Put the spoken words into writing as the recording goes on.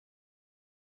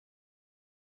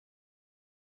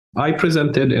I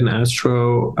presented in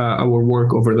ASTRO our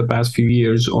work over the past few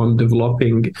years on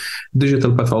developing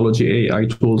digital pathology AI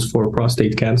tools for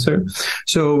prostate cancer.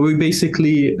 So I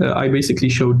basically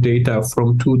showed data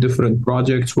from two different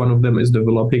projects. One of them is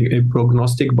developing a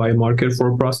prognostic biomarker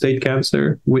for prostate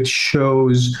cancer, which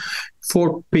shows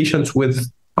for patients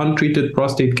with untreated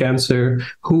prostate cancer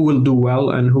who will do well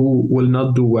and who will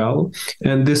not do well.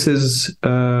 And this has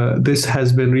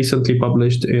been recently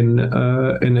published in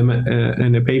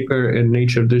a paper in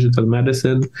Nature Digital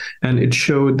Medicine, and it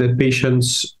showed that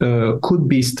patients could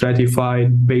be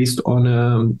stratified based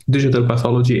on digital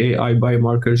pathology AI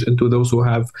biomarkers into those who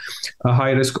have a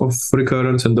high risk of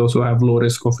recurrence and those who have low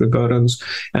risk of recurrence.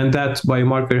 And that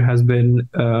biomarker has been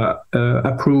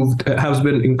approved, has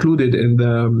been included in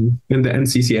the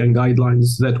NCCN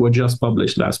guidelines that were just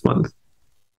published last month.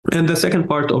 And the second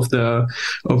part of the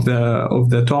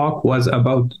talk was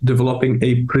about developing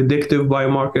a predictive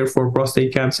biomarker for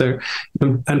prostate cancer.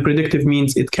 And predictive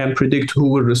means it can predict who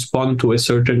will respond to a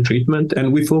certain treatment.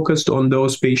 And we focused on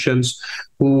those patients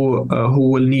who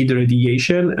will need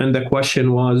radiation. And the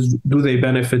question was, do they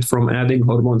benefit from adding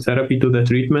hormone therapy to the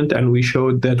treatment? And we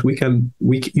showed that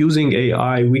using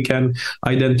AI, we can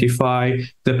identify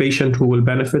the patient who will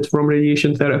benefit from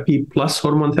radiation therapy plus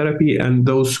hormone therapy and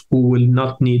those who will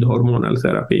not need hormonal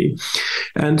therapy.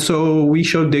 And so we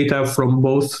showed data from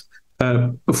both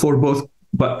for both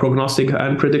prognostic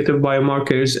and predictive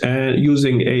biomarkers and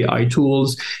using AI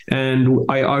tools. And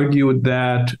I argued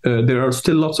that there are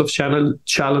still lots of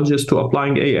challenges to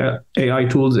applying AI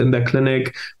tools in the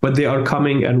clinic, but they are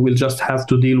coming and we'll just have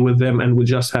to deal with them, and we'll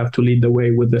just have to lead the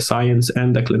way with the science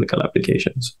and the clinical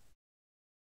applications.